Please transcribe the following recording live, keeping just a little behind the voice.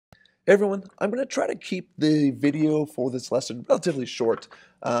Hey everyone, I'm going to try to keep the video for this lesson relatively short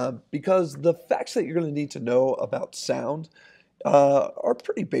because the facts that you're going to need to know about sound are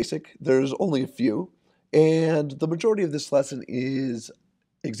pretty basic. There's only a few, and the majority of this lesson is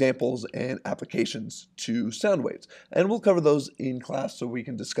examples and applications to sound waves, and we'll cover those in class so we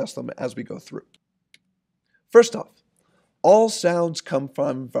can discuss them as we go through. First off, all sounds come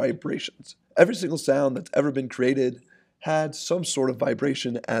from vibrations. Every single sound that's ever been created had some sort of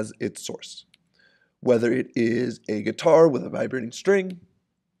vibration as its source. Whether it is a guitar with a vibrating string,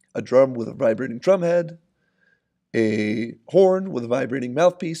 a drum with a vibrating drum head, a horn with a vibrating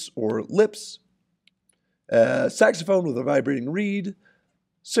mouthpiece or lips, a saxophone with a vibrating reed,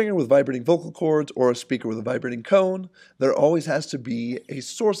 singer with vibrating vocal cords, or a speaker with a vibrating cone, there always has to be a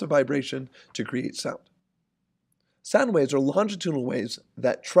source of vibration to create sound. Sound waves are longitudinal waves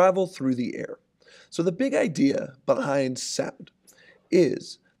that travel through the air. So the big idea behind sound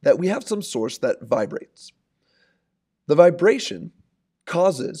is that we have some source that vibrates. The vibration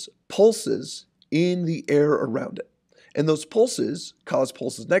causes pulses in the air around it. And those pulses cause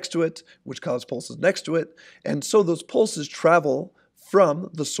pulses next to it, which cause pulses next to it. And so those pulses travel from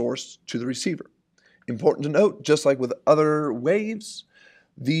the source to the receiver. Important to note, just like with other waves,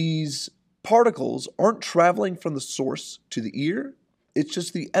 these particles aren't traveling from the source to the ear. It's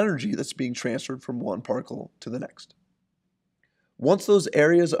just the energy that's being transferred from one particle to the next. Once those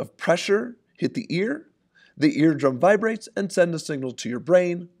areas of pressure hit the eardrum vibrates and sends a signal to your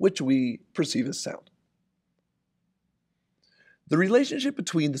brain, which we perceive as sound. The relationship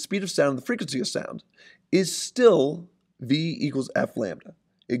between the speed of sound and the frequency of sound is still V equals F lambda,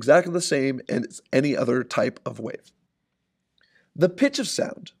 exactly the same as any other type of wave. The pitch of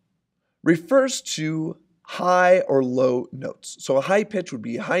sound refers to high or low notes. So a high pitch would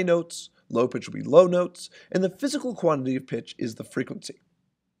be high notes, low pitch would be low notes, and the physical quantity of pitch is the frequency.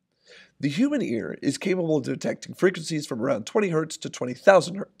 The human ear is capable of detecting frequencies from around 20 Hz to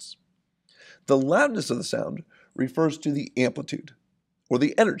 20,000 Hz. The loudness of the sound refers to the amplitude, or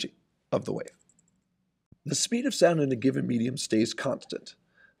the energy, of the wave. The speed of sound in a given medium stays constant,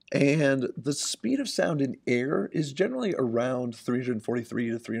 and the speed of sound in air is generally around 343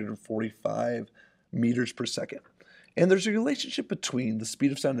 to 345 meters per second. And there's a relationship between the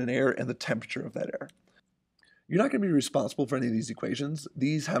speed of sound in air and the temperature of that air. You're not going to be responsible for any of these equations.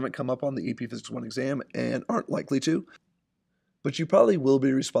 These haven't come up on the AP Physics 1 exam and aren't likely to. But you probably will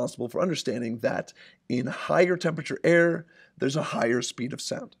be responsible for understanding that in higher temperature air, there's a higher speed of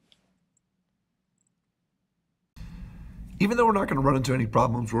sound. Even though we're not going to run into any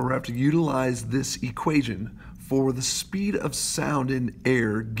problems where we have to utilize this equation for the speed of sound in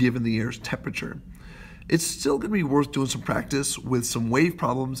air given the air's temperature, it's still going to be worth doing some practice with some wave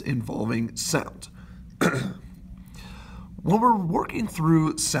problems involving sound. When we're working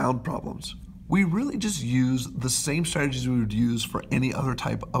through sound problems, we really just use the same strategies we would use for any other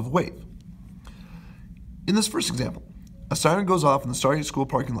type of wave. In this first example, a siren goes off in the Stargate School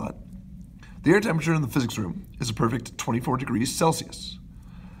parking lot. The air temperature in the physics room is a perfect 24 degrees Celsius.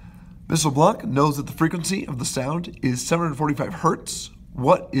 Mr. LeBlanc knows that the frequency of the sound is 745 Hertz.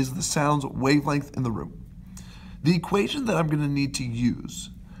 What is the sound's wavelength in the room? The equation that I'm going to need to use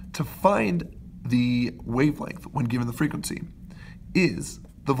to find the wavelength when given the frequency is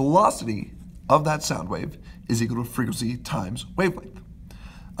the velocity of that sound wave is equal to frequency times wavelength.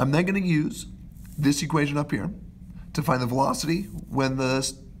 I'm then going to use this equation up here to find the velocity when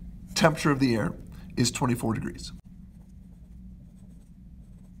the temperature of the air is 24 degrees.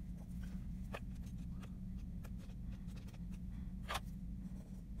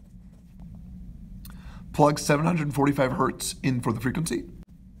 Plug 745 Hertz in for the frequency.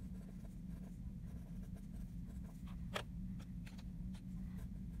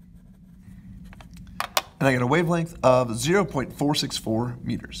 And I get a wavelength of 0.464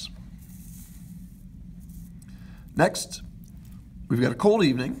 meters. Next, we've got a cold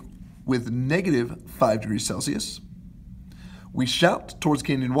evening with -5 degrees Celsius. We shout towards the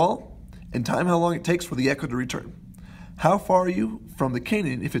canyon wall and time how long it takes for the echo to return. How far are you from the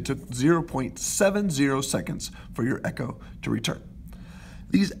canyon if it took 0.70 seconds for your echo to return?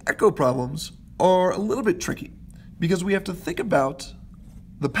 These echo problems are a little bit tricky because we have to think about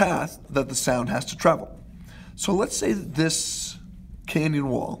the path that the sound has to travel. So let's say that this canyon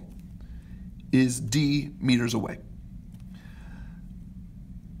wall is d meters away.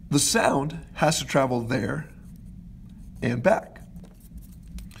 The sound has to travel there and back.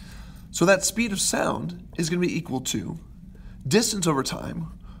 So that speed of sound is going to be equal to distance over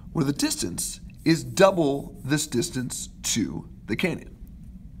time, where the distance is double this distance to the canyon.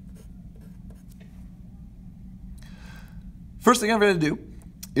 First thing I'm going to do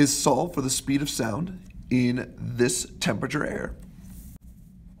is solve for the speed of sound in this temperature air.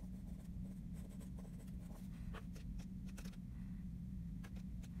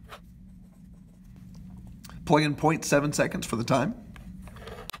 Plug in 0.7 seconds for the time,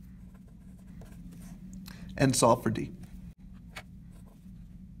 and solve for D.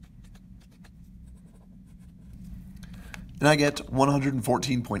 And I get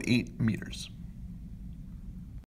 114.8 meters.